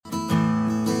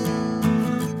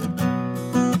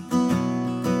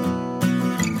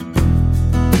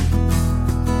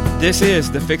This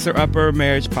is the Fixer Upper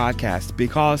Marriage Podcast,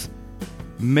 because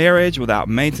marriage without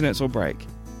maintenance will break.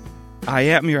 I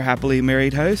am your happily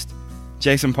married host,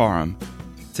 Jason Parham.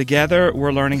 Together,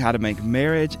 we're learning how to make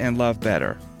marriage and love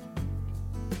better.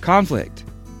 Conflict.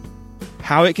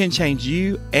 How it can change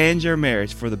you and your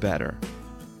marriage for the better.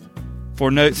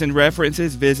 For notes and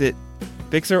references, visit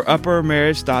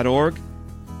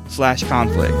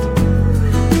fixeruppermarriage.org/conflict.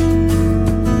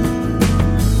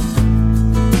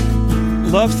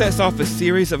 Love sets off a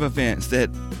series of events that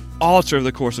alter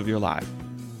the course of your life.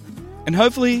 And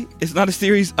hopefully, it's not a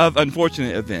series of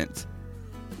unfortunate events.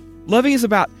 Loving is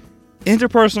about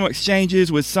interpersonal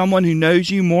exchanges with someone who knows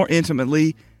you more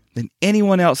intimately than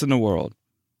anyone else in the world.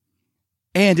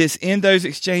 And it's in those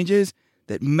exchanges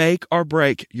that make or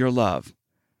break your love.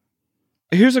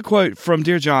 Here's a quote from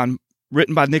Dear John,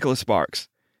 written by Nicholas Sparks.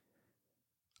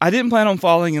 "I didn't plan on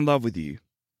falling in love with you.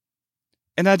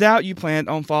 And I doubt you planned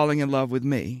on falling in love with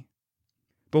me.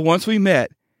 But once we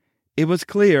met, it was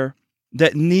clear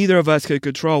that neither of us could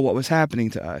control what was happening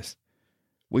to us.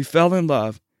 We fell in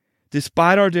love,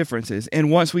 despite our differences,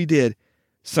 and once we did,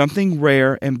 something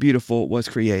rare and beautiful was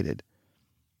created."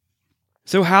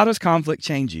 So how does conflict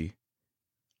change you?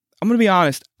 I'm going to be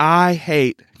honest, I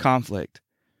hate conflict.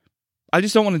 I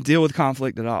just don't want to deal with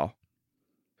conflict at all.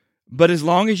 But as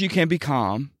long as you can be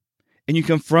calm and you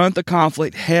confront the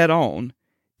conflict head on,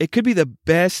 it could be the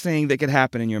best thing that could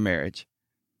happen in your marriage.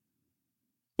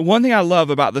 One thing I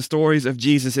love about the stories of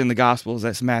Jesus in the Gospels,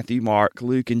 that's Matthew, Mark,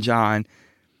 Luke, and John,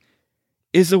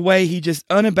 is the way he just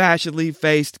unabashedly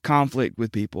faced conflict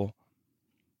with people.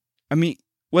 I mean,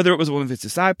 whether it was one of his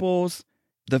disciples,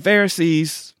 the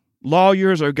Pharisees,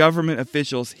 lawyers, or government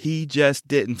officials, he just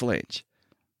didn't flinch.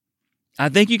 I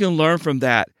think you can learn from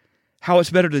that how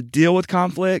it's better to deal with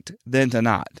conflict than to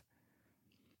not.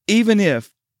 Even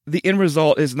if the end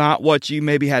result is not what you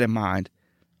maybe had in mind,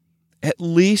 at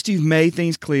least you've made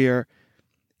things clear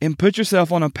and put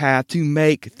yourself on a path to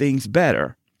make things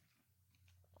better.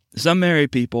 Some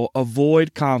married people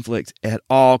avoid conflict at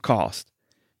all costs.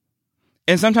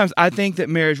 And sometimes I think that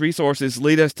marriage resources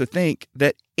lead us to think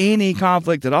that any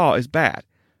conflict at all is bad.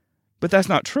 But that's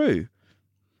not true.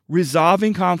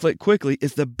 Resolving conflict quickly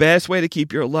is the best way to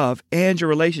keep your love and your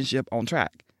relationship on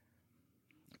track.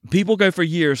 People go for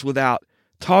years without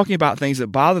talking about things that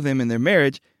bother them in their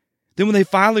marriage. Then when they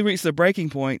finally reach the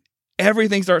breaking point,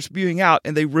 everything starts spewing out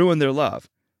and they ruin their love.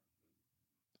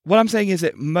 What I'm saying is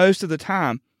that most of the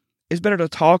time, it's better to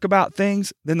talk about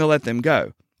things than to let them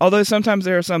go. Although sometimes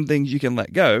there are some things you can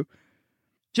let go.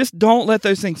 Just don't let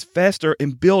those things fester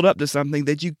and build up to something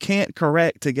that you can't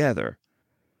correct together.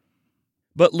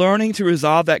 But learning to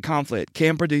resolve that conflict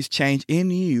can produce change in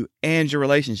you and your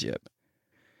relationship.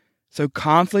 So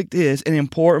conflict is an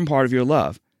important part of your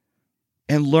love.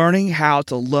 And learning how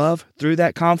to love through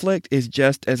that conflict is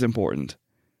just as important.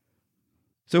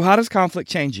 So how does conflict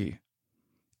change you?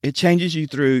 It changes you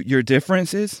through your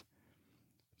differences,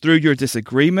 through your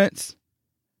disagreements,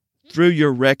 through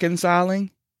your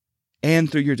reconciling,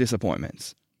 and through your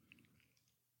disappointments.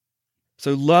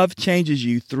 So love changes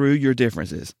you through your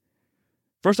differences.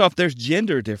 First off, there's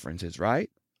gender differences, right?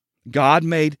 God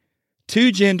made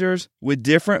two genders with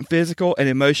different physical and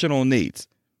emotional needs.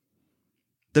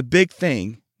 The big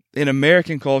thing in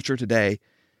American culture today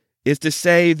is to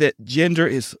say that gender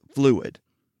is fluid.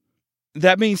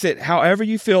 That means that however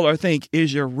you feel or think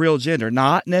is your real gender,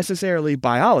 not necessarily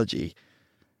biology.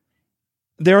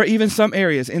 There are even some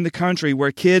areas in the country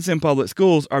where kids in public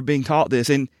schools are being taught this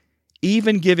and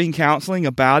even giving counseling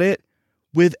about it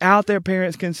without their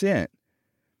parents' consent.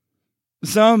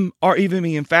 Some are even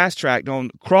being fast-tracked on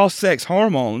cross-sex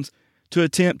hormones to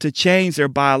attempt to change their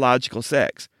biological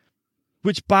sex,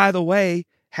 which, by the way,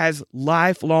 has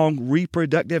lifelong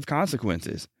reproductive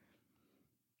consequences.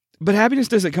 But happiness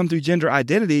doesn't come through gender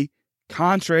identity,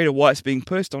 contrary to what's being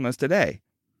pushed on us today.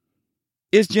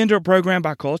 Is gender programmed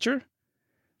by culture?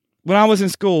 When I was in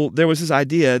school, there was this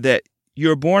idea that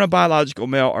you're born a biological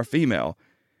male or female,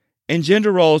 and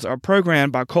gender roles are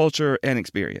programmed by culture and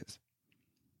experience.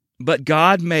 But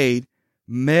God made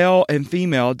male and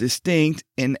female distinct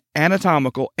in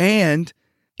anatomical and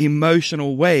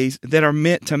emotional ways that are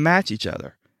meant to match each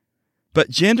other.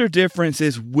 But gender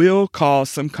differences will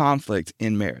cause some conflict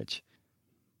in marriage.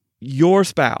 Your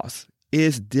spouse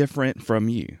is different from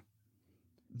you.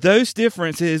 Those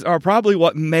differences are probably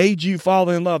what made you fall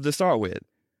in love to start with.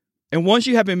 And once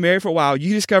you have been married for a while,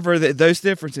 you discover that those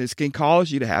differences can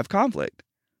cause you to have conflict.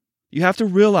 You have to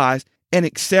realize and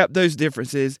accept those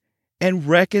differences and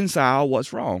reconcile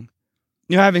what's wrong.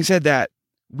 Having said that,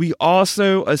 we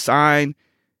also assign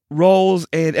roles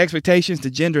and expectations to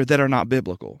gender that are not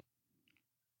biblical.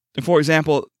 For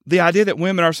example, The idea that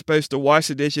women are supposed to wash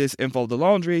the dishes and fold the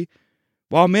laundry,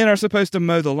 while men are supposed to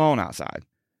mow the lawn outside.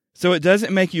 So it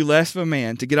doesn't make you less of a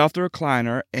man to get off the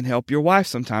recliner and help your wife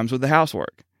sometimes with the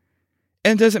housework.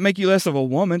 And it doesn't make you less of a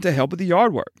woman to help with the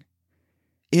yard work.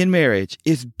 In marriage,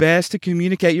 it's best to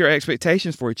communicate your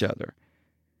expectations for each other.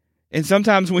 And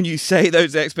sometimes when you say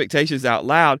those expectations out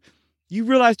loud, you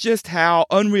realize just how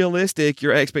unrealistic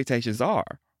your expectations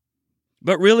are.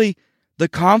 But really, the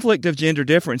conflict of gender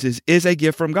differences is a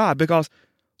gift from God, because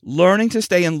learning to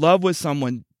stay in love with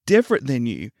someone different than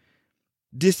you,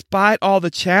 despite all the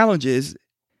challenges,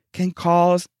 can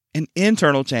cause an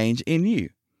internal change in you.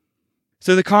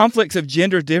 So the conflicts of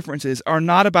gender differences are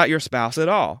not about your spouse at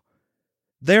all.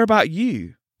 They're about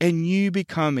you and you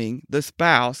becoming the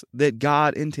spouse that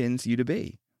God intends you to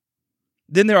be.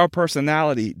 Then there are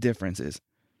personality differences.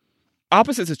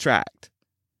 Opposites attract.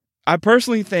 I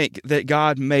personally think that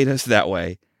God made us that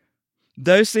way.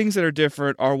 Those things that are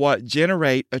different are what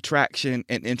generate attraction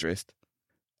and interest.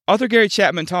 Author Gary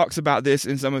Chapman talks about this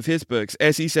in some of his books.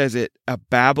 As he says it, a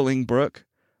babbling brook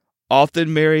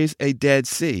often marries a dead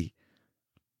sea.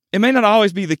 It may not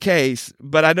always be the case,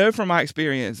 but I know from my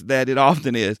experience that it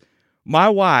often is. My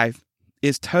wife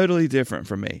is totally different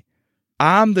from me.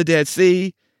 I'm the Dead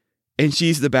Sea, and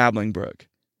she's the babbling brook.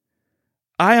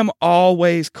 I am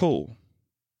always cool.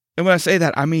 And when I say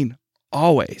that, I mean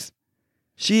always.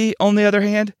 She, on the other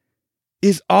hand,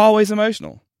 is always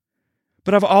emotional.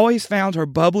 But I've always found her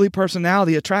bubbly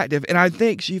personality attractive, and I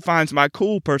think she finds my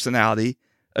cool personality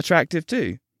attractive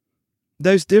too.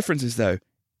 Those differences, though,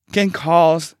 can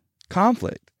cause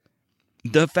conflict.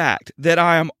 The fact that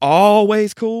I am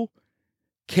always cool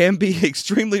can be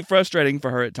extremely frustrating for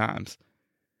her at times,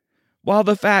 while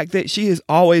the fact that she is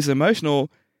always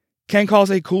emotional can cause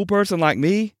a cool person like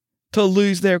me to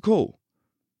lose their cool.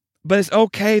 But it's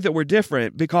okay that we're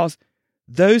different, because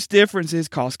those differences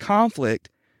cause conflict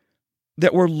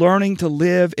that we're learning to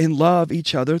live and love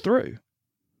each other through.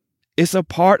 It's a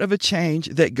part of a change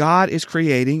that God is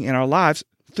creating in our lives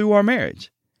through our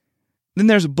marriage. Then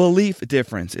there's belief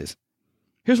differences.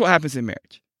 Here's what happens in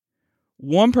marriage.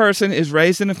 One person is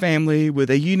raised in a family with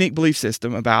a unique belief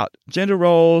system about gender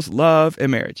roles, love,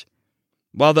 and marriage,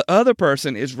 while the other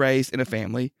person is raised in a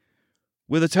family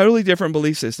with a totally different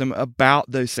belief system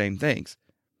about those same things.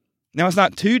 Now, it's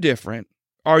not too different,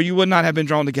 or you would not have been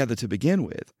drawn together to begin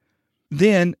with.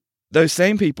 Then those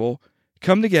same people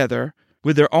come together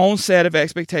with their own set of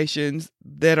expectations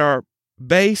that are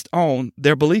based on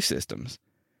their belief systems.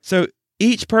 So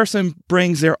each person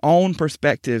brings their own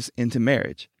perspectives into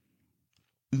marriage.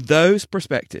 Those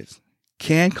perspectives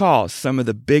can cause some of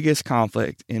the biggest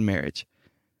conflict in marriage.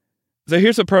 So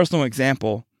here's a personal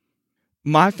example.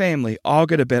 My family all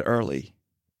go to bed early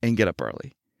and get up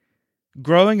early.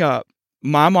 Growing up,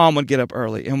 my mom would get up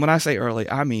early. And when I say early,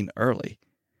 I mean early.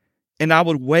 And I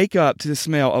would wake up to the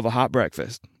smell of a hot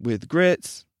breakfast with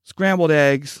grits, scrambled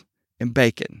eggs, and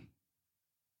bacon.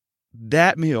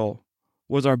 That meal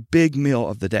was our big meal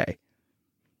of the day.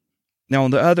 Now,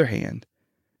 on the other hand,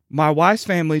 my wife's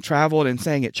family traveled and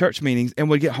sang at church meetings and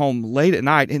would get home late at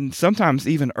night and sometimes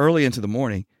even early into the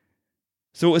morning.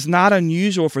 So it was not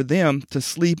unusual for them to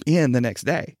sleep in the next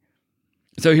day.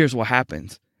 So here's what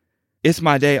happens. It's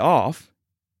my day off,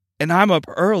 and I'm up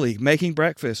early making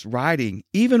breakfast, writing,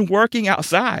 even working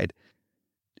outside.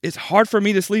 It's hard for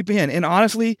me to sleep in and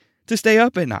honestly to stay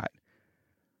up at night.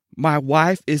 My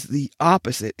wife is the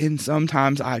opposite, and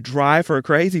sometimes I drive her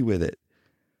crazy with it.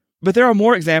 But there are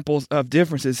more examples of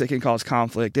differences that can cause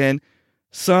conflict, and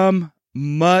some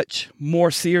much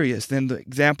more serious than the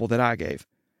example that I gave.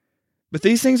 But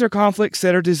these things are conflicts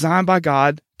that are designed by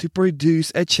God to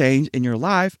produce a change in your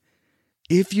life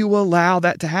if you allow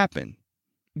that to happen.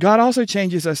 God also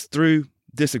changes us through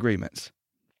disagreements.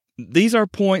 These are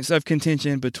points of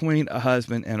contention between a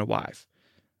husband and a wife.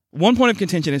 One point of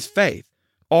contention is faith,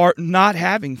 or not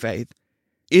having faith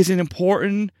is an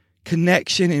important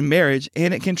connection in marriage,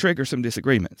 and it can trigger some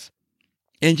disagreements.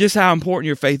 And just how important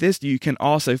your faith is to you can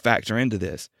also factor into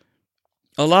this.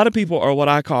 A lot of people are what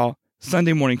I call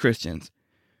Sunday morning Christians,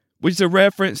 which is a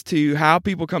reference to how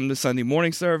people come to Sunday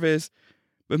morning service,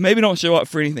 but maybe don't show up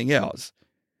for anything else.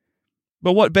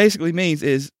 But what basically means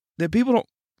is that people don't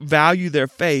value their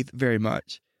faith very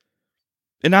much.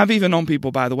 And I've even known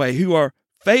people, by the way, who are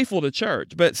faithful to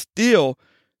church, but still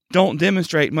don't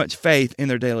demonstrate much faith in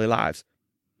their daily lives.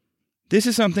 This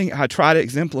is something I try to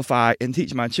exemplify and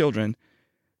teach my children,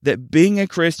 that being a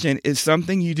Christian is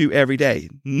something you do every day,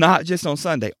 not just on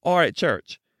Sunday or at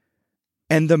church.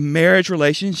 And the marriage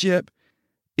relationship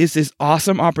is this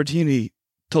awesome opportunity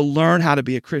to learn how to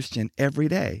be a Christian every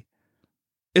day.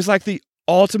 It's like the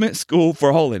ultimate school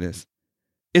for holiness.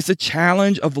 It's a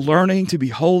challenge of learning to be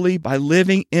holy by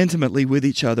living intimately with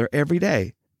each other every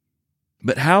day.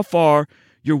 But how far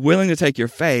you're willing to take your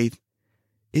faith,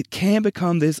 it can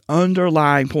become this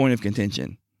underlying point of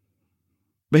contention.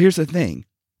 But here's the thing.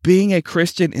 Being a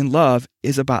Christian in love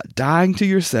is about dying to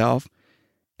yourself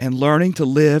and learning to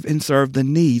live and serve the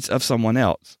needs of someone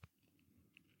else.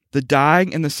 The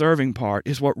dying and the serving part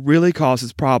is what really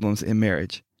causes problems in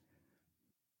marriage.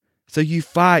 So you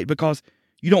fight because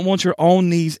you don't want your own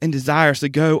needs and desires to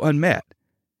go unmet.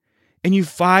 And you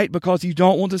fight because you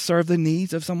don't want to serve the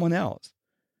needs of someone else.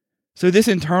 So this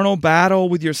internal battle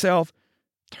with yourself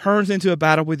turns into a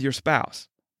battle with your spouse.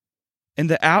 And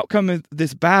the outcome of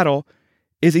this battle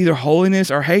is either holiness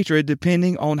or hatred,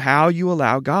 depending on how you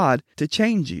allow God to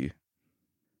change you.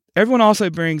 Everyone also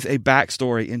brings a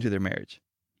backstory into their marriage.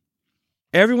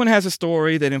 Everyone has a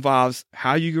story that involves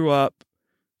how you grew up,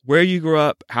 where you grew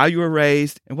up, how you were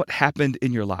raised, and what happened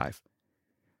in your life.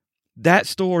 That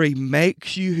story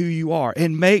makes you who you are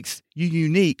and makes you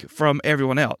unique from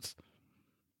everyone else.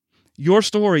 Your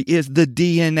story is the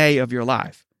DNA of your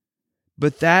life,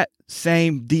 but that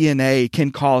same DNA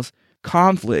can cause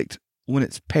conflict when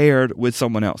it's paired with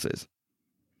someone else's.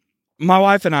 My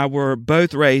wife and I were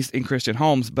both raised in Christian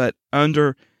homes, but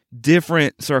under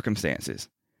different circumstances.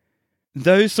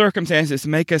 Those circumstances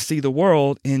make us see the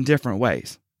world in different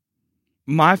ways.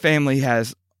 My family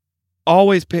has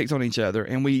always picked on each other,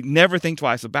 and we never think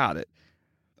twice about it.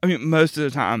 I mean, most of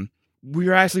the time,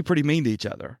 we're actually pretty mean to each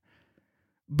other.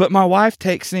 But my wife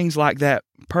takes things like that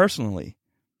personally,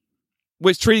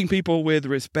 which treating people with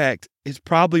respect is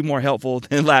probably more helpful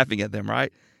than laughing at them,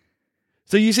 right?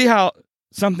 So you see how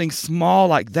something small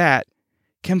like that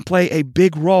can play a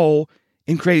big role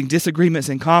in creating disagreements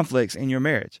and conflicts in your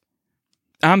marriage.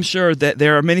 I'm sure that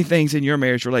there are many things in your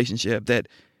marriage relationship that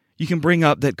you can bring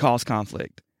up that cause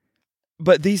conflict.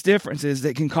 But these differences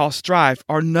that can cause strife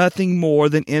are nothing more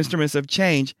than instruments of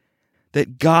change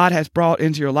that God has brought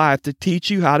into your life to teach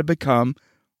you how to become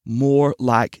more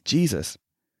like Jesus.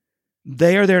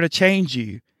 They are there to change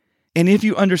you. And if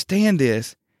you understand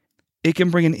this, it can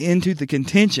bring an end to the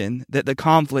contention that the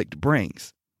conflict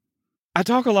brings. I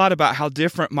talk a lot about how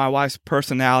different my wife's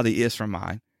personality is from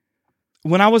mine.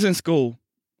 When I was in school,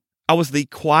 I was the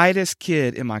quietest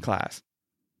kid in my class.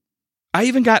 I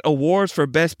even got awards for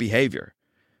best behavior.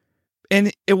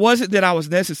 And it wasn't that I was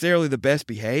necessarily the best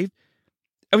behaved.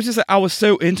 It was just that I was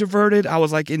so introverted, I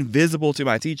was like invisible to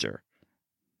my teacher.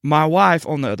 My wife,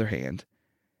 on the other hand,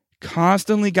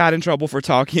 constantly got in trouble for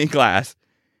talking in class.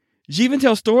 She even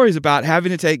tells stories about having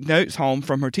to take notes home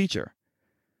from her teacher.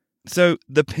 So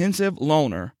the pensive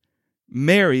loner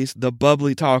marries the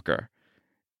bubbly talker.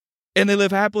 And they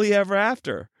live happily ever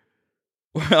after.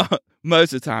 Well,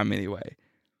 most of the time anyway.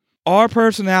 Our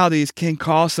personalities can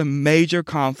cause some major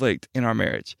conflict in our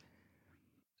marriage.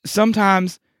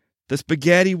 Sometimes the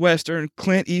spaghetti western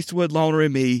Clint Eastwood loner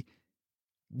in me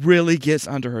really gets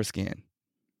under her skin.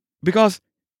 Because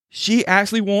she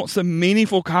actually wants some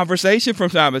meaningful conversation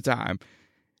from time to time.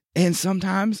 And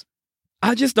sometimes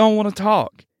I just don't want to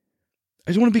talk.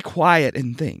 I just want to be quiet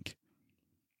and think.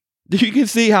 You can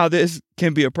see how this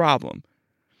can be a problem.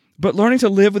 But learning to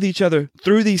live with each other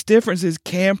through these differences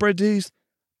can produce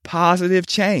positive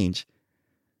change.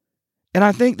 And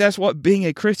I think that's what being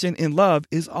a Christian in love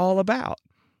is all about.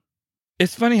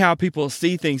 It's funny how people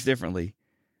see things differently.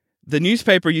 The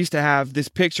newspaper used to have this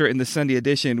picture in the Sunday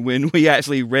edition when we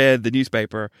actually read the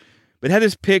newspaper. But it had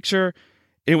this picture,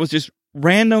 and it was just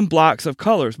random blocks of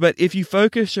colors. But if you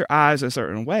focus your eyes a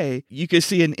certain way, you could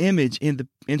see an image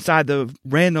inside the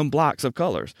random blocks of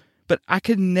colors. But I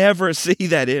could never see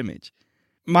that image.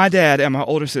 My dad and my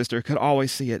older sister could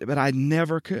always see it, but I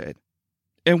never could.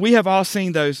 And we have all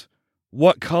seen those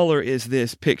 "what color is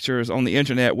this" pictures on the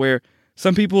internet where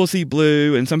some people will see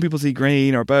blue and some people see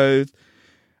green or both.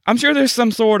 I'm sure there's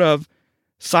some sort of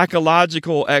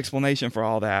psychological explanation for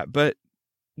all that, but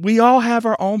we all have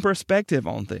our own perspective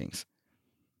on things.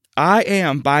 I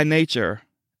am, by nature,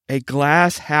 a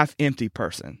glass half empty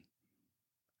person.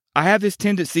 I have this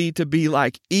tendency to be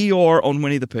like Eeyore on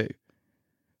Winnie the Pooh,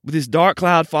 with this dark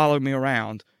cloud following me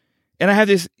around. And I have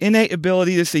this innate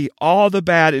ability to see all the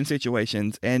bad in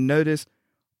situations and notice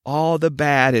all the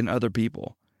bad in other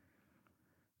people.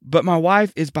 But my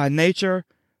wife is by nature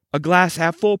a glass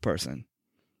half full person.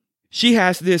 She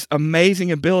has this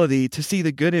amazing ability to see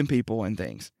the good in people and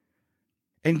things.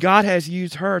 And God has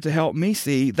used her to help me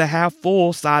see the half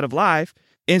full side of life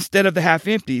instead of the half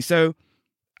empty. So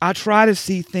I try to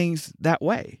see things that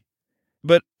way.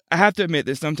 But I have to admit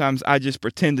that sometimes I just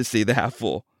pretend to see the half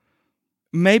full.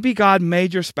 Maybe God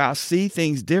made your spouse see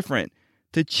things different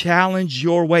to challenge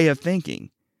your way of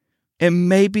thinking. And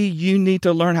maybe you need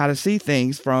to learn how to see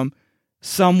things from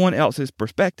someone else's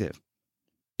perspective.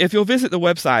 If you'll visit the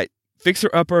website,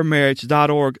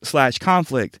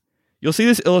 fixeruppermarriage.org/conflict, you'll see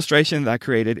this illustration that I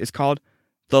created. It's called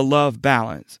the love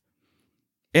balance.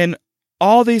 And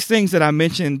all these things that I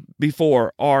mentioned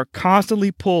before are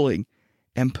constantly pulling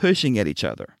and pushing at each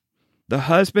other. The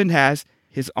husband has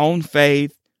his own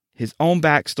faith, his own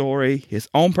backstory, his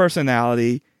own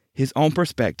personality, his own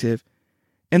perspective.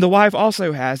 And the wife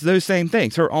also has those same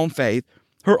things, her own faith,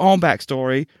 her own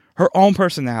backstory, her own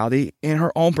personality, and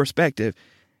her own perspective.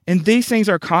 And these things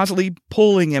are constantly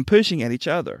pulling and pushing at each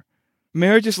other.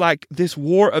 Marriage is like this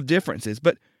war of differences,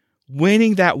 but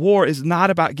winning that war is not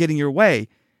about getting your way.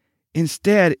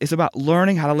 Instead, it's about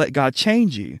learning how to let God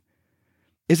change you.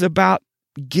 It's about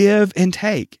give and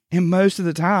take. And most of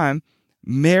the time,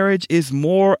 marriage is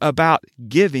more about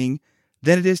giving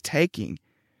than it is taking.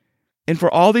 And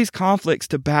for all these conflicts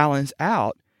to balance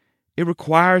out, it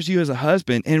requires you as a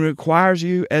husband and it requires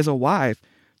you as a wife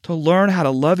to learn how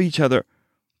to love each other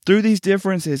through these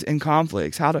differences and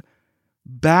conflicts, how to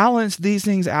balance these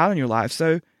things out in your life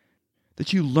so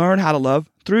that you learn how to love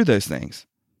through those things.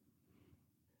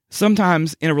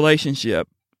 Sometimes in a relationship,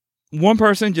 one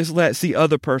person just lets the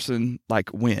other person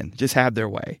win, just have their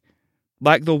way.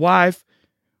 Like the wife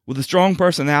with a strong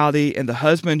personality and the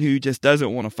husband who just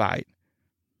doesn't want to fight.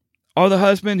 Or the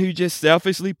husband who just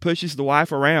selfishly pushes the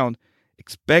wife around,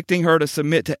 expecting her to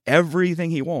submit to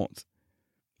everything he wants.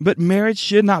 But marriage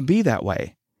should not be that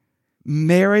way.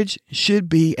 Marriage should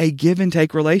be a give and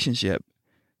take relationship.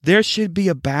 There should be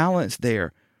a balance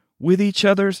there with each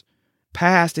other's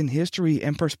past and history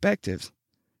and perspectives.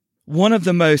 One of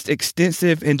the most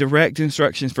extensive and direct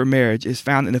instructions for marriage is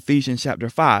found in Ephesians chapter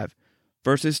 5,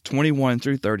 verses 21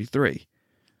 through 33.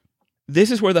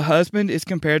 This is where the husband is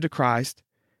compared to Christ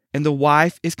and the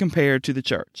wife is compared to the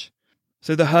church.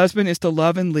 So the husband is to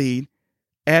love and lead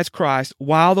as Christ,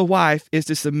 while the wife is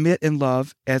to submit and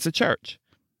love as the church.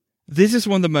 This is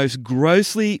one of the most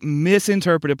grossly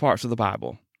misinterpreted parts of the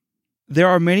Bible. There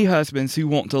are many husbands who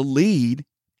want to lead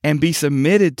and be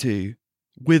submitted to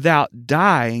without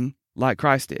dying like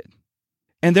Christ did.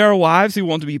 And there are wives who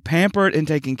want to be pampered and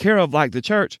taken care of like the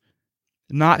church,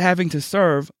 not having to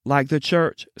serve like the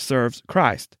church serves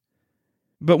Christ.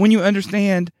 But when you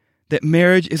understand that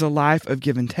marriage is a life of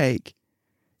give and take,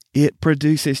 it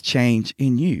produces change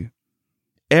in you.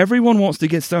 Everyone wants to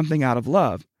get something out of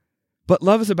love, but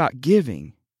love is about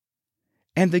giving,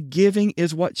 and the giving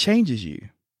is what changes you.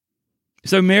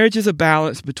 So marriage is a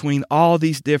balance between all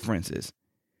these differences.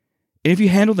 And if you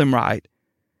handle them right,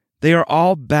 they are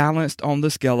all balanced on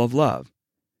the scale of love.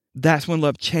 That's when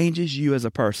love changes you as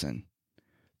a person.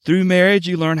 Through marriage,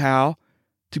 you learn how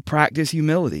to practice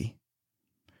humility.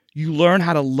 You learn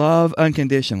how to love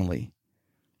unconditionally.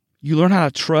 You learn how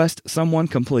to trust someone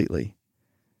completely.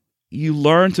 You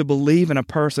learn to believe in a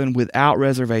person without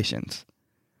reservations.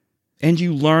 And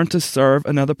you learn to serve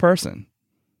another person.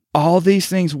 All these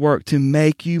things work to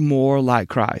make you more like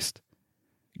Christ.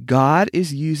 God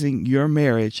is using your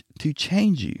marriage to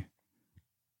change you.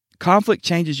 Conflict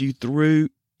changes you through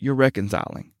your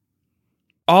reconciling.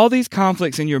 All these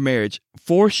conflicts in your marriage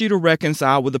force you to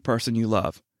reconcile with the person you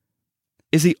love.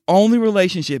 It's the only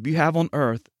relationship you have on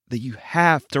earth that you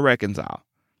have to reconcile.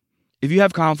 If you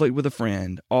have conflict with a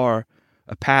friend or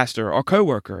a pastor or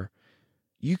coworker,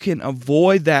 you can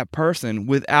avoid that person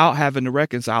without having to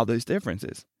reconcile those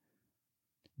differences.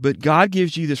 But God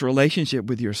gives you this relationship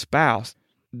with your spouse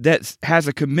that has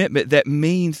a commitment that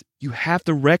means you have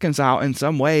to reconcile in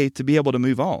some way to be able to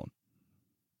move on.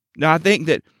 Now, I think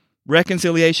that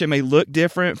reconciliation may look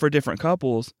different for different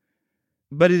couples,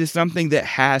 but it is something that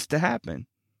has to happen.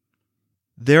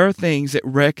 There are things that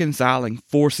reconciling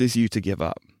forces you to give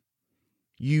up.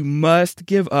 You must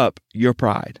give up your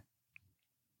pride.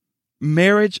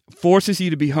 Marriage forces you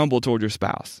to be humble toward your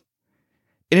spouse.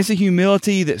 And it's a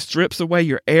humility that strips away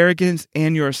your arrogance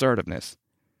and your assertiveness.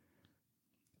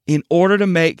 In order to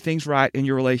make things right in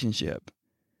your relationship,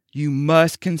 you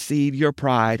must concede your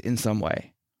pride in some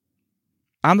way.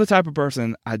 I'm the type of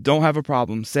person, I don't have a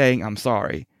problem saying I'm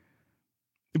sorry.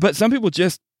 But some people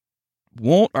just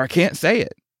won't or can't say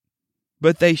it.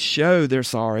 But they show they're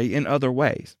sorry in other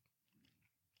ways.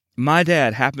 My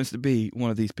dad happens to be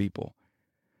one of these people.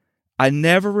 I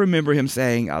never remember him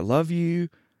saying, I love you,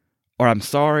 or I'm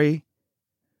sorry.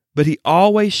 But he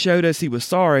always showed us he was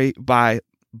sorry by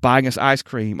buying us ice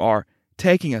cream or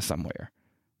taking us somewhere.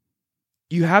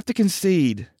 You have to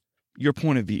concede your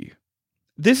point of view.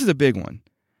 This is a big one.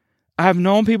 I have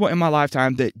known people in my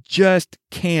lifetime that just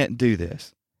can't do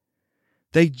this.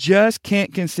 They just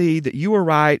can't concede that you were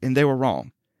right and they were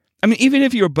wrong. I mean, even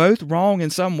if you're both wrong in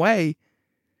some way,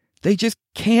 they just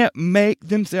can't make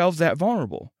themselves that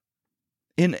vulnerable.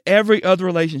 In every other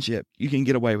relationship, you can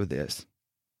get away with this,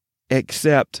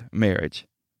 except marriage.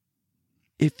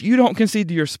 If you don't concede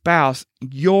to your spouse,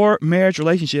 your marriage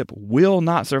relationship will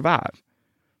not survive.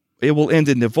 It will end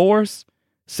in divorce,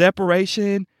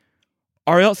 separation,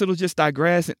 or else it'll just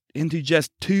digress into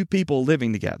just two people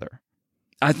living together.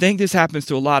 I think this happens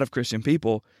to a lot of Christian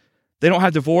people. They don't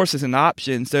have divorce as an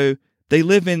option, so they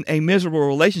live in a miserable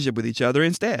relationship with each other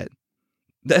instead.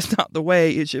 That's not the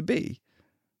way it should be.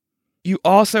 You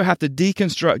also have to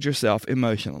deconstruct yourself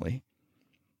emotionally.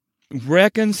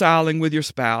 Reconciling with your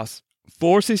spouse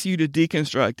forces you to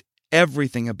deconstruct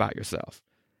everything about yourself.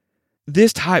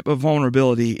 This type of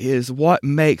vulnerability is what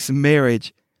makes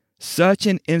marriage such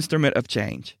an instrument of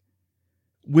change.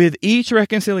 With each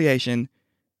reconciliation,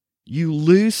 you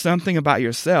lose something about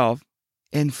yourself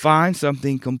and find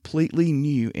something completely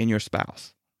new in your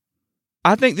spouse.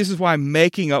 I think this is why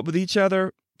making up with each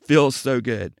other feels so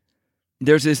good.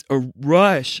 There's this a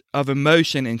rush of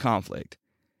emotion and conflict.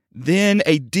 Then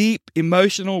a deep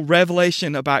emotional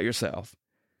revelation about yourself,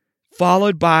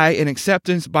 followed by an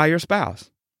acceptance by your spouse.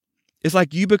 It's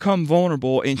like you become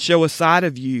vulnerable and show a side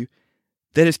of you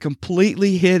that is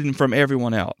completely hidden from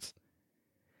everyone else.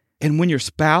 And when your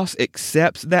spouse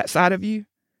accepts that side of you,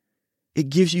 it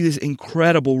gives you this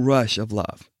incredible rush of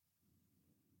love.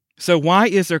 So why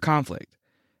is there conflict?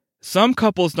 Some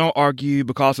couples don't argue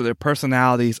because of their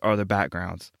personalities or their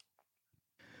backgrounds.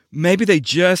 Maybe they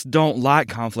just don't like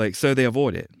conflict, so they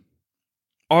avoid it.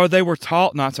 Or they were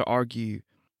taught not to argue,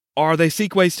 or they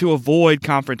seek ways to avoid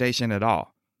confrontation at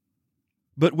all.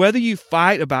 But whether you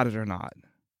fight about it or not,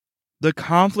 the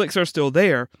conflicts are still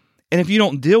there, and if you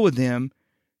don't deal with them,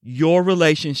 your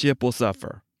relationship will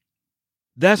suffer.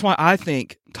 That's why I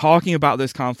think talking about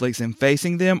those conflicts and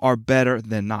facing them are better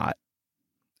than not.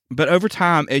 But over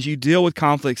time, as you deal with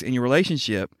conflicts in your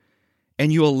relationship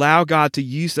and you allow God to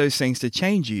use those things to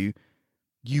change you,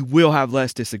 you will have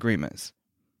less disagreements.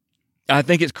 I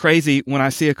think it's crazy when I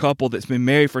see a couple that's been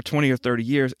married for 20 or 30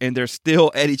 years and they're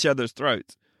still at each other's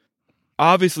throats.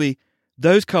 Obviously,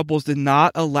 those couples did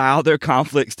not allow their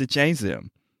conflicts to change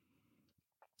them.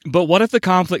 But what if the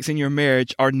conflicts in your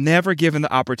marriage are never given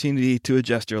the opportunity to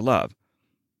adjust your love?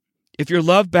 If your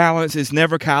love balance is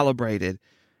never calibrated,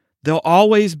 there'll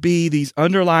always be these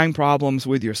underlying problems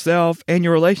with yourself and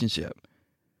your relationship.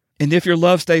 And if your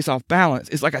love stays off balance,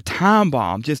 it's like a time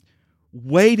bomb just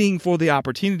waiting for the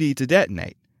opportunity to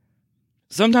detonate.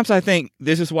 Sometimes I think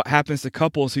this is what happens to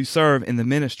couples who serve in the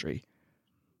ministry.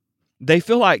 They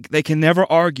feel like they can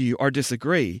never argue or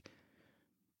disagree,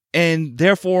 and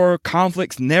therefore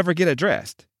conflicts never get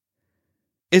addressed.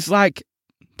 It's like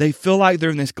they feel like they're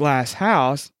in this glass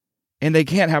house and they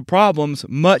can't have problems,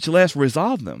 much less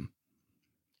resolve them.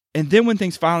 And then when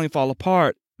things finally fall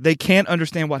apart, they can't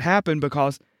understand what happened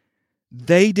because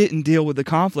they didn't deal with the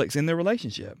conflicts in their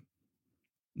relationship.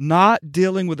 Not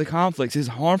dealing with the conflicts is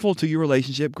harmful to your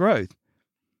relationship growth.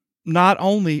 Not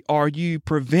only are you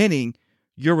preventing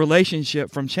your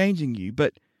relationship from changing you,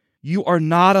 but you are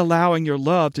not allowing your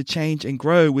love to change and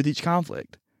grow with each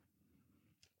conflict.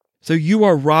 So you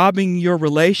are robbing your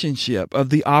relationship of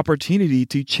the opportunity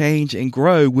to change and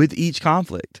grow with each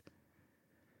conflict.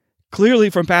 Clearly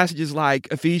from passages like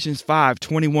Ephesians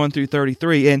 5:21 through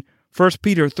 33 and 1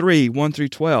 Peter 3:1 through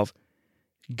 12,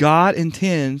 God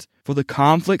intends for the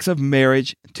conflicts of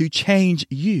marriage to change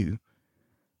you.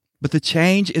 But the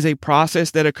change is a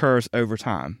process that occurs over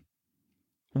time.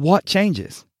 What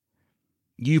changes?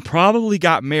 You probably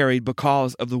got married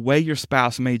because of the way your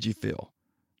spouse made you feel.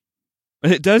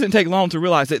 But it doesn't take long to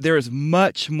realize that there is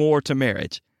much more to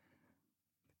marriage.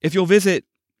 If you'll visit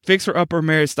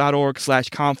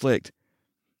fixeruppermarriage.org/conflict,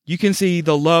 you can see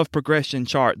the love progression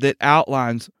chart that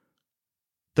outlines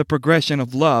the progression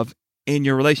of love in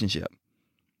your relationship.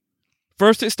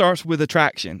 First, it starts with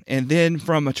attraction, and then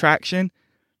from attraction,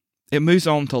 it moves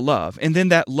on to love. And then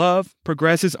that love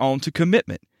progresses on to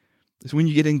commitment. It's when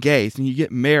you get engaged and you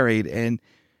get married and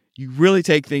you really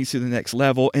take things to the next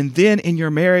level. And then in your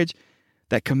marriage,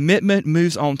 that commitment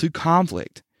moves on to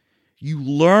conflict. You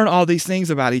learn all these things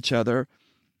about each other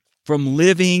from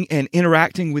living and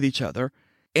interacting with each other,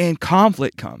 and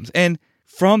conflict comes. And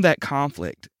from that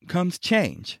conflict comes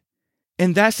change.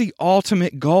 And that's the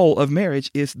ultimate goal of marriage,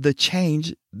 is the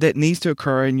change that needs to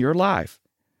occur in your life.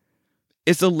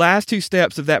 It's the last two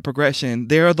steps of that progression.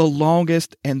 They're the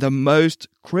longest and the most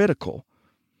critical.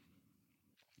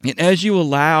 And as you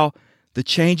allow the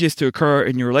changes to occur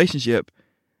in your relationship,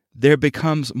 there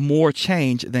becomes more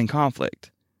change than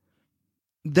conflict.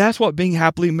 That's what being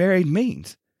happily married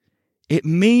means. It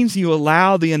means you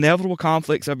allow the inevitable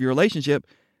conflicts of your relationship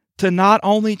to not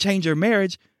only change your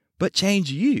marriage, but change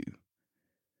you.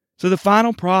 So the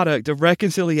final product of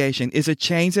reconciliation is a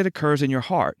change that occurs in your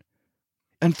heart.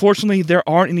 Unfortunately, there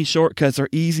aren't any shortcuts or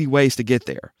easy ways to get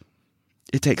there.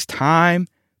 It takes time,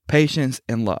 patience,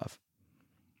 and love.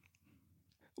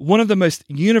 One of the most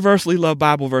universally loved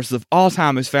Bible verses of all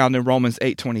time is found in Romans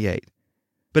 8:28.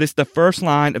 But it's the first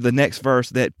line of the next verse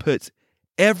that puts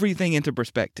everything into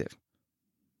perspective.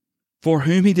 For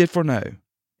whom he did foreknow,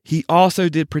 he also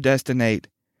did predestinate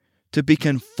to be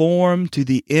conformed to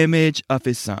the image of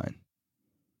his Son.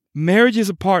 Marriage is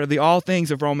a part of the all things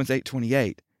of Romans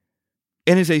 8:28,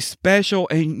 and is a special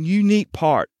and unique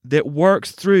part that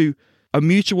works through a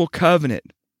mutual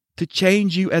covenant to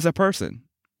change you as a person.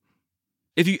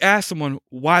 If you ask someone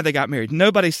why they got married,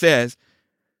 nobody says,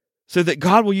 so that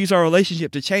God will use our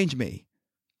relationship to change me.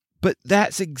 But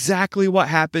that's exactly what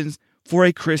happens for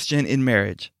a Christian in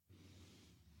marriage.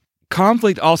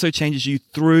 Conflict also changes you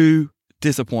through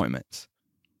disappointments.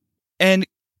 And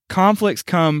conflicts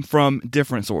come from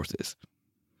different sources.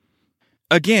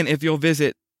 Again, if you'll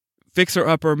visit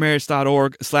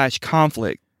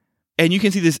fixeruppermarriage.org/conflict, and you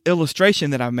can see this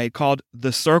illustration that I've made called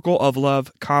the Circle of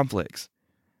Love Conflicts.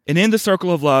 And in the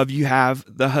Circle of Love, you have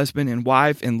the husband and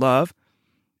wife in love.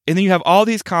 And then you have all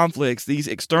these conflicts, these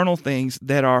external things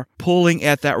that are pulling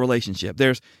at that relationship.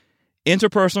 There's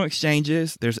interpersonal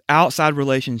exchanges, there's outside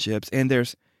relationships, and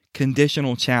there's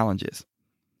conditional challenges.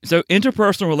 So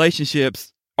interpersonal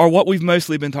relationships are what we've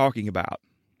mostly been talking about.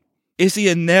 It's the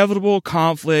inevitable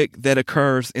conflict that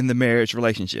occurs in the marriage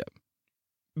relationship.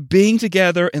 Being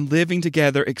together and living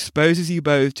together exposes you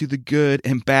both to the good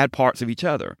and bad parts of each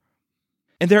other.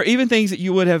 And there are even things that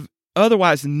you would have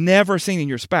otherwise never seen in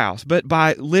your spouse, but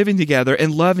by living together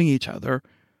and loving each other,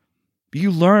 you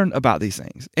learn about these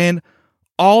things. And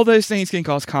all those things can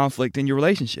cause conflict in your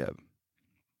relationship.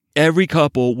 Every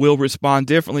couple will respond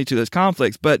differently to those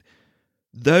conflicts, but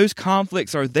those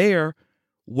conflicts are there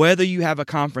whether you have a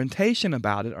confrontation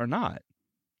about it or not.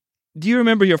 Do you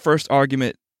remember your first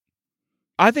argument?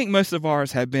 I think most of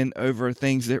ours have been over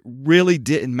things that really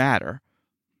didn't matter.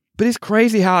 But it's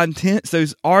crazy how intense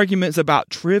those arguments about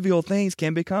trivial things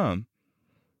can become.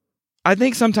 I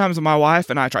think sometimes my wife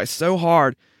and I try so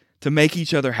hard to make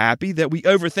each other happy that we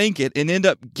overthink it and end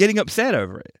up getting upset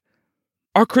over it.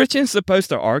 Are Christians supposed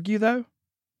to argue, though?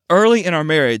 Early in our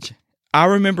marriage, I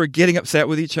remember getting upset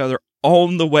with each other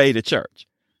on the way to church.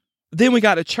 Then we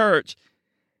got to church,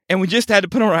 and we just had to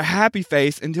put on a happy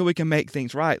face until we can make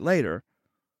things right later.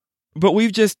 But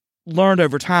we've just learned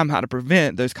over time how to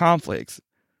prevent those conflicts.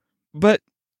 But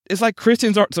it's like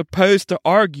Christians aren't supposed to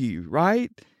argue,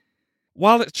 right?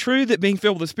 While it's true that being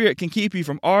filled with the Spirit can keep you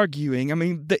from arguing,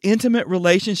 the intimate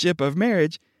relationship of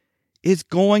marriage is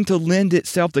going to lend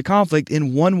itself to conflict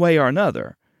in one way or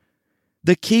another.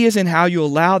 The key is in how you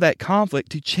allow that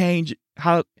conflict to change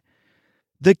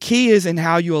the key is in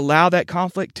how you allow that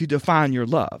conflict to define your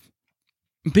love.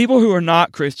 People who are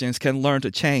not Christians can learn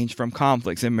to change from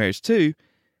conflicts in marriage too.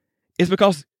 It's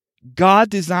because God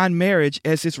designed marriage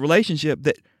as this relationship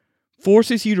that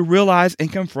forces you to realize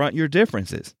and confront your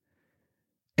differences.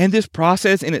 And this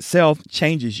process in itself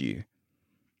changes you.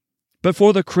 But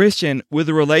for the Christian with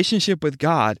a relationship with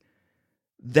God,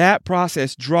 that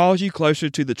process draws you closer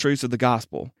to the truths of the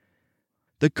gospel.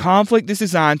 The conflict is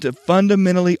designed to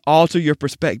fundamentally alter your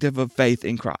perspective of faith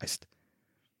in Christ.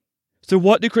 So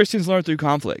what do Christians learn through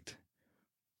conflict?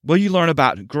 Well, you learn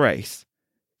about grace.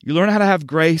 You learn how to have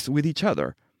grace with each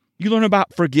other. You learn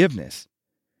about forgiveness.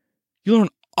 You learn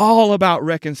all about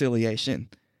reconciliation.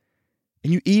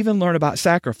 And you even learn about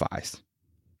sacrifice.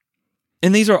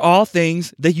 And these are all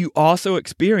things that you also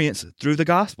experience through the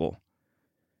gospel.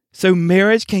 So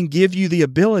marriage can give you the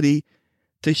ability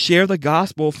to share the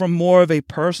gospel from more of a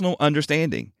personal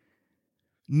understanding.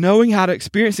 Knowing how to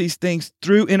experience these things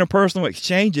through interpersonal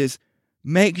exchanges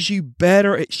makes you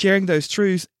better at sharing those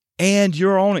truths and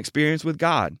your own experience with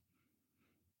God.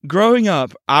 Growing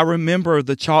up, I remember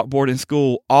the chalkboard in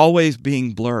school always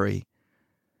being blurry.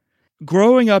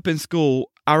 Growing up in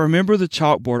school, I remember the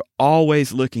chalkboard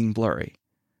always looking blurry.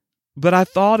 But I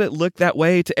thought it looked that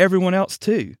way to everyone else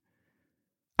too.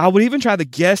 I would even try to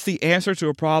guess the answer to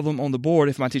a problem on the board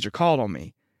if my teacher called on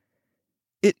me.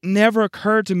 It never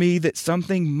occurred to me that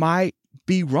something might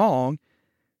be wrong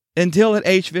until at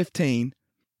age 15,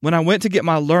 when I went to get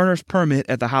my learner's permit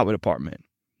at the highway department.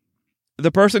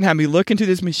 The person had me look into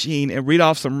this machine and read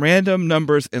off some random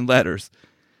numbers and letters.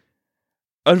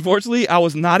 Unfortunately, I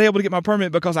was not able to get my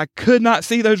permit because I could not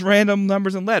see those random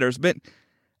numbers and letters, but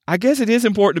I guess it is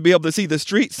important to be able to see the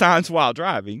street signs while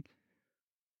driving.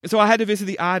 So I had to visit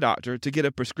the eye doctor to get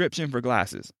a prescription for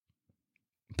glasses.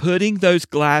 Putting those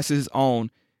glasses on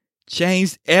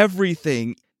changed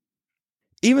everything,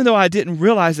 even though I didn't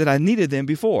realize that I needed them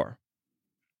before.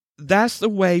 That's the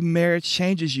way marriage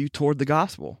changes you toward the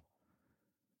gospel.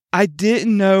 I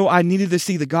didn't know I needed to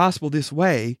see the gospel this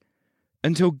way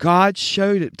until God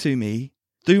showed it to me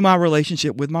through my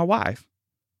relationship with my wife.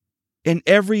 And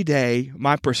every day,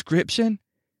 my prescription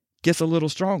gets a little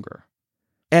stronger.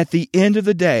 At the end of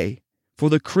the day, for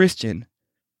the Christian,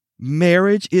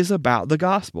 marriage is about the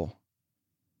gospel.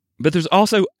 But there's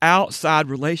also outside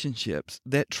relationships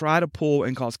that try to pull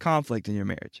and cause conflict in your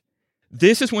marriage.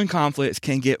 This is when conflicts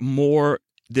can get more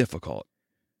difficult.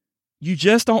 You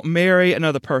just don't marry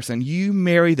another person. You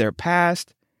marry their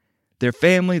past, their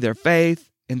family, their faith,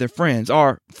 and their friends,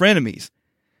 or frenemies.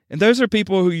 And those are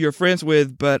people who you're friends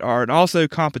with, but are also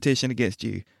competition against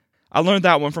you. I learned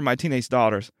that one from my teenage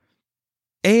daughters.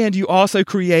 And you also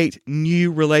create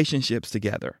new relationships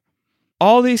together.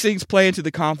 All these things play into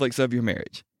the conflicts of your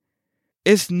marriage.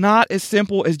 It's not as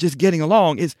simple as just getting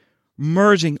along. It's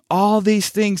merging all these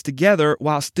things together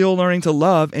while still learning to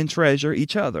love and treasure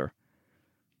each other.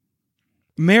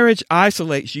 Marriage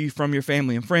isolates you from your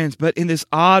family and friends, but in this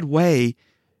odd way,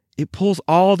 it pulls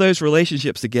all those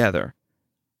relationships together.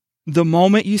 The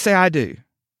moment you say, I do,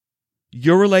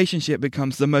 your relationship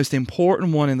becomes the most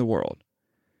important one in the world.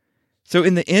 So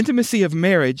in the intimacy of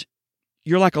marriage,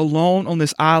 you're like alone on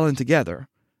this island together.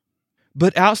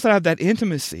 But outside of that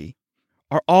intimacy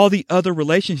are all the other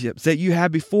relationships that you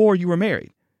had before you were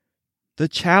married. The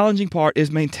challenging part is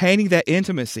maintaining that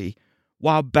intimacy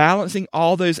while balancing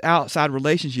all those outside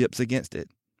relationships against it.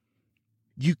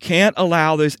 You can't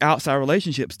allow those outside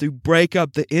relationships to break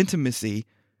up the intimacy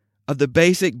of the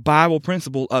basic Bible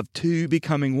principle of two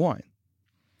becoming one.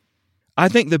 I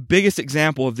think the biggest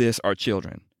example of this are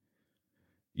children.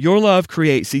 Your love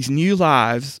creates these new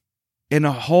lives and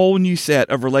a whole new set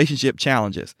of relationship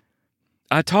challenges.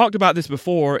 I talked about this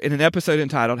before in an episode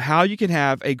entitled How You Can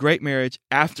Have a Great Marriage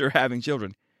After Having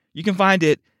Children. You can find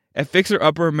it at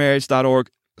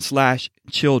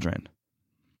fixeruppermarriage.org/children.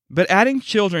 But adding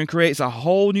children creates a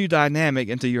whole new dynamic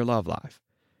into your love life.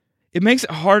 It makes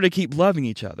it harder to keep loving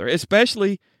each other,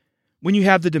 especially when you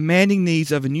have the demanding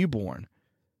needs of a newborn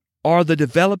or the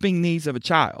developing needs of a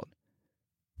child.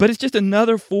 But it's just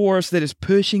another force that is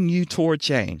pushing you toward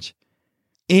change,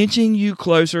 inching you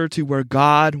closer to where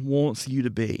God wants you to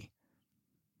be.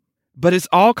 But it's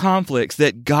all conflicts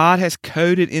that God has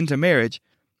coded into marriage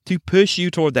to push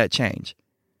you toward that change.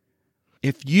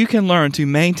 If you can learn to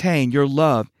maintain your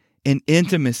love and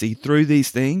intimacy through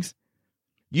these things,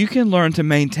 you can learn to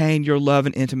maintain your love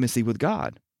and intimacy with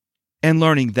God. And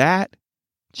learning that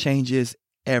changes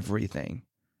everything.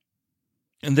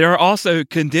 And there are also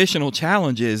conditional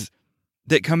challenges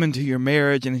that come into your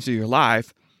marriage and into your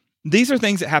life. These are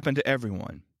things that happen to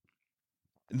everyone.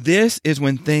 This is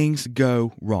when things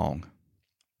go wrong.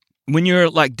 When you're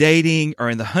like dating or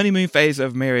in the honeymoon phase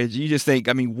of marriage, you just think,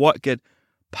 what could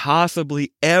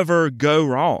possibly ever go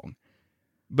wrong?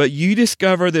 But you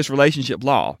discover this relationship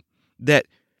law that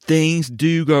things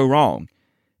do go wrong.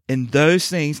 And those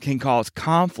things can cause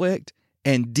conflict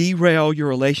and derail your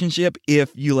relationship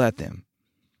if you let them.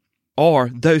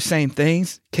 Or those same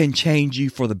things can change you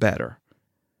for the better.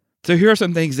 So here are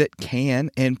some things that can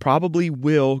and probably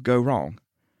will go wrong.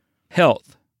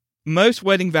 Health. Most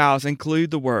wedding vows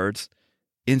include the words,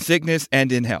 in sickness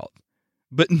and in health.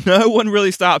 But no one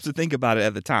really stops to think about it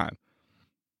at the time.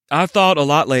 I've thought a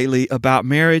lot lately about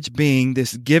marriage being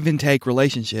this give and take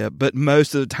relationship, but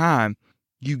most of the time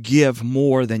you give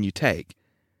more than you take.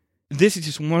 This is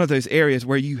just one of those areas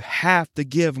where you have to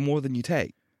give more than you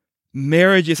take.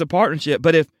 Marriage is a partnership,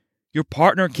 but if your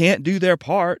partner can't do their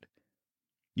part,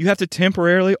 you have to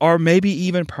temporarily or maybe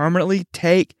even permanently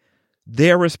take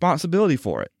their responsibility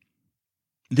for it.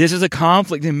 This is a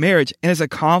conflict in marriage, and it's a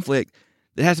conflict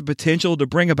that has the potential to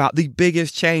bring about the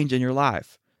biggest change in your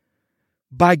life.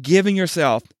 By giving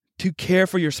yourself to care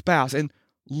for your spouse and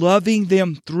loving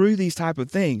them through these type of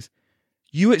things,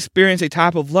 you experience a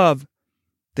type of love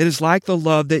that is like the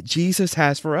love that Jesus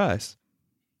has for us.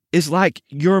 It's like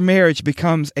your marriage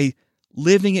becomes a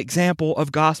living example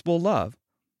of gospel love.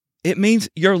 It means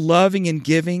you're loving and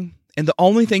giving, and the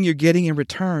only thing you're getting in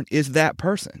return is that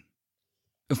person.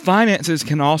 Finances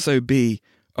can also be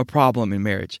a problem in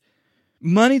marriage.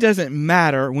 Money doesn't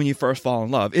matter when you first fall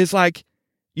in love. It's like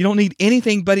you don't need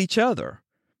anything but each other.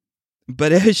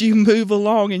 But as you move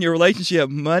along in your relationship,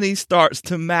 money starts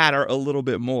to matter a little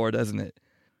bit more, doesn't it?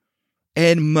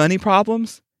 And money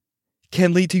problems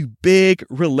can lead to big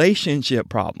relationship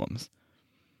problems.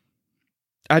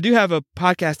 I do have a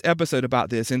podcast episode about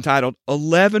this entitled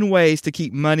 11 Ways to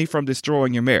Keep Money from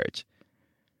Destroying Your Marriage.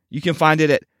 You can find it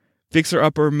at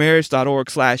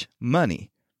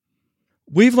fixeruppermarriage.org/money.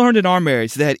 We've learned in our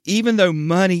marriage that even though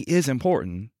money is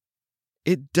important,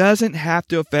 it doesn't have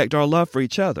to affect our love for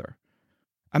each other.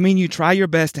 I mean, you try your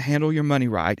best to handle your money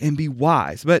right and be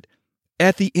wise, but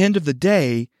at the end of the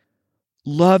day,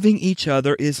 loving each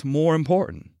other is more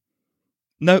important.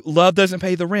 No, love doesn't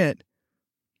pay the rent,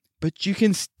 but you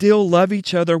can still love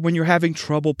each other when you're having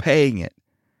trouble paying it.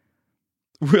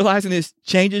 Realizing this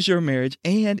changes your marriage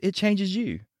and it changes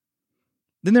you.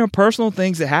 Then there are personal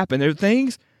things that happen. There are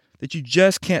things that you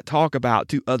just can't talk about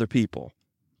to other people.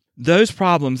 Those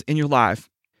problems in your life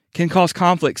can cause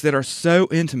conflicts that are so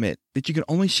intimate that you can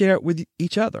only share it with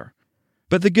each other.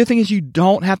 But the good thing is you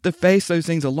don't have to face those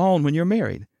things alone when you're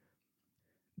married.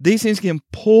 These things can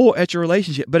pull at your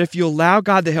relationship, but if you allow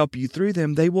God to help you through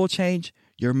them, they will change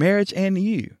your marriage and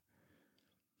you.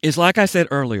 It's like I said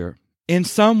earlier, in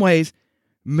some ways,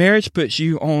 marriage puts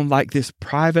you on like this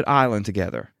private island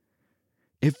together.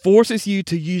 It forces you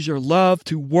to use your love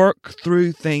to work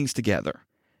through things together.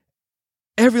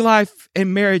 Every life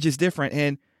and marriage is different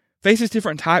and faces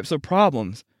different types of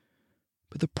problems,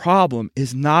 but the problem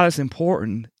is not as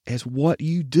important as what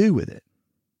you do with it.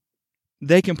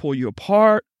 They can pull you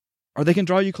apart or they can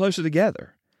draw you closer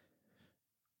together.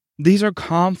 These are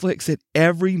conflicts that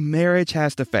every marriage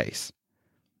has to face.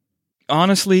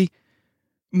 Honestly,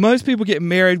 most people get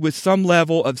married with some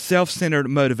level of self-centered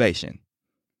motivation.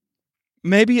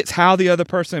 Maybe it's how the other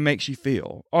person makes you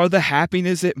feel or the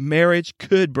happiness that marriage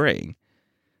could bring.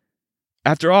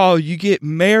 After all, you get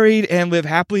married and live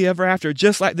happily ever after,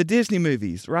 just like the Disney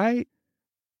movies, right?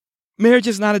 Marriage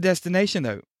is not a destination,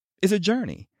 though. It's a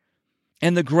journey.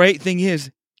 And the great thing is,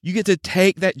 you get to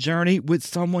take that journey with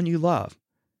someone you love.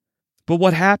 But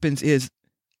what happens is,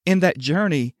 in that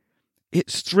journey, it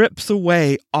strips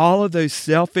away all of those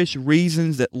selfish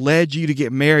reasons that led you to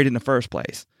get married in the first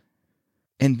place.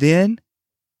 And then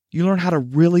you learn how to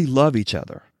really love each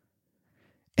other.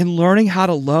 And learning how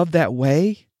to love that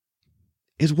way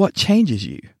is what changes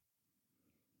you.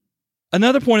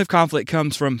 Another point of conflict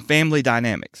comes from family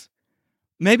dynamics.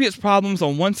 Maybe it's problems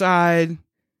on one side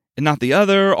and not the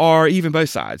other, or even both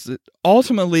sides.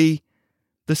 Ultimately,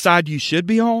 the side you should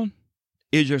be on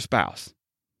is your spouse.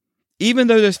 Even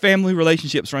though those family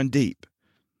relationships run deep,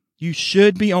 you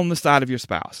should be on the side of your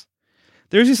spouse.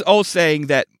 There's this old saying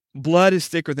that blood is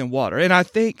thicker than water, and I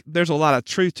think there's a lot of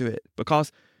truth to it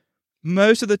because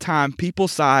most of the time people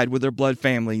side with their blood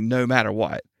family no matter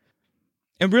what.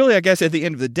 And really, I guess at the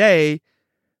end of the day,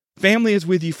 family is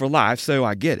with you for life, so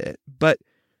I get it. But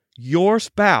your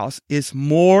spouse is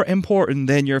more important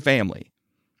than your family.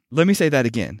 Let me say that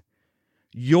again.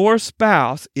 Your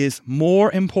spouse is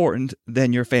more important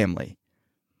than your family.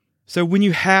 So when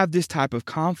you have this type of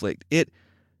conflict, it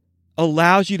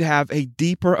allows you to have a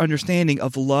deeper understanding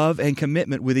of love and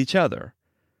commitment with each other.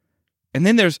 And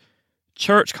then there's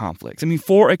church conflicts. I mean,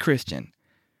 for a Christian,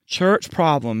 church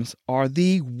problems are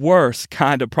the worst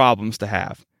kind of problems to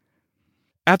have.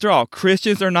 After all,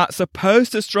 Christians are not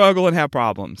supposed to struggle and have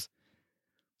problems.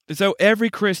 So every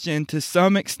Christian, to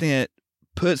some extent,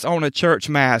 puts on a church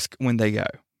mask when they go.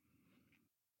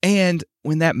 And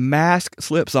when that mask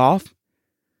slips off,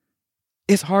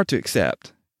 it's hard to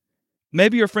accept.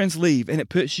 Maybe your friends leave and it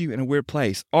puts you in a weird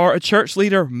place, or a church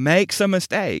leader makes a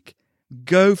mistake.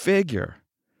 Go figure.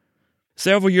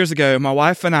 Several years ago, my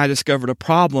wife and I discovered a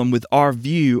problem with our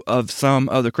view of some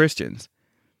other Christians.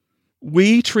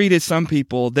 We treated some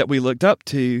people that we looked up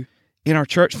to in our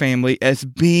church family as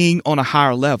being on a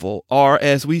higher level, or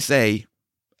as we say,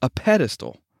 a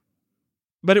pedestal.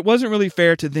 But it wasn't really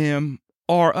fair to them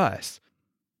or us.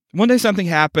 One day something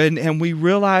happened and we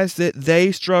realized that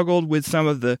they struggled with some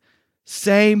of the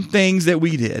same things that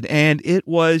we did, and it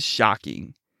was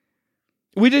shocking.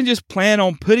 We didn't just plan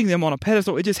on putting them on a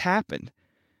pedestal, it just happened.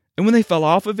 And when they fell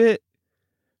off of it,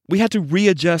 we had to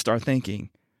readjust our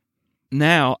thinking.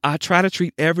 Now, I try to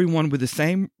treat everyone with the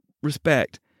same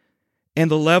respect and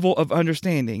the level of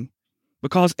understanding,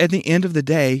 because at the end of the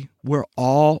day, we're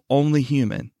all only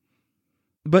human.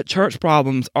 But church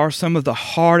problems are some of the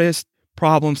hardest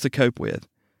problems to cope with.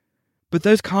 But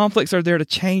those conflicts are there to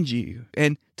change you.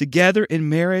 And together in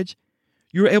marriage,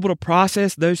 you're able to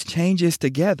process those changes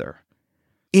together.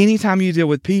 Anytime you deal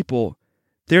with people,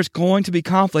 there's going to be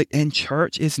conflict, and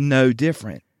church is no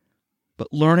different.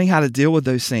 But learning how to deal with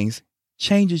those things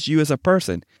changes you as a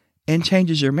person and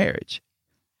changes your marriage.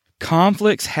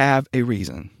 Conflicts have a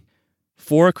reason.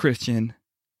 For a Christian,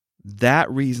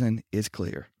 that reason is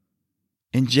clear.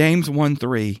 In James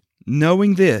 1:3,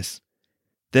 knowing this,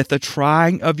 that the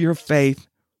trying of your faith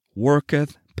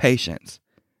worketh patience.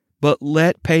 But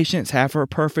let patience have her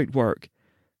perfect work,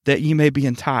 that ye may be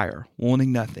entire,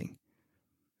 wanting nothing.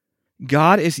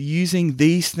 God is using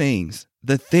these things,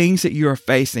 the things that you are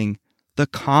facing, the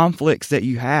conflicts that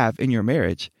you have in your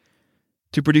marriage,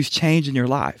 to produce change in your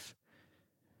life.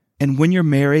 And when you're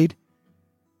married,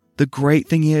 the great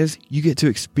thing is you get to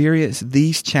experience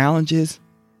these challenges,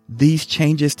 these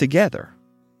changes together.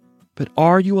 But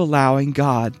are you allowing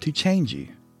God to change you?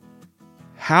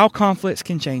 How conflicts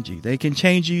can change you? They can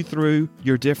change you through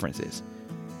your differences.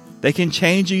 They can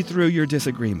change you through your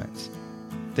disagreements.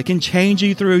 They can change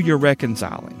you through your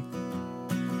reconciling.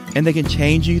 And they can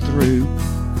change you through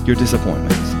your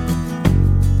disappointments.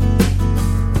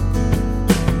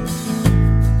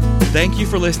 Thank you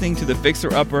for listening to the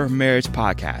Fixer Upper Marriage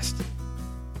Podcast.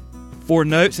 For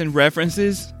notes and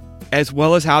references, as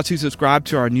well as how to subscribe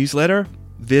to our newsletter,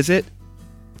 visit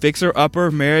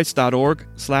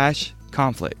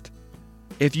fixeruppermarriage.org/conflict.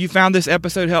 If you found this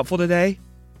episode helpful today,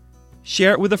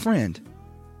 share it with a friend.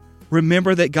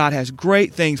 Remember that God has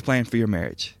great things planned for your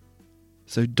marriage,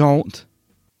 so don't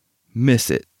miss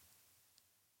it.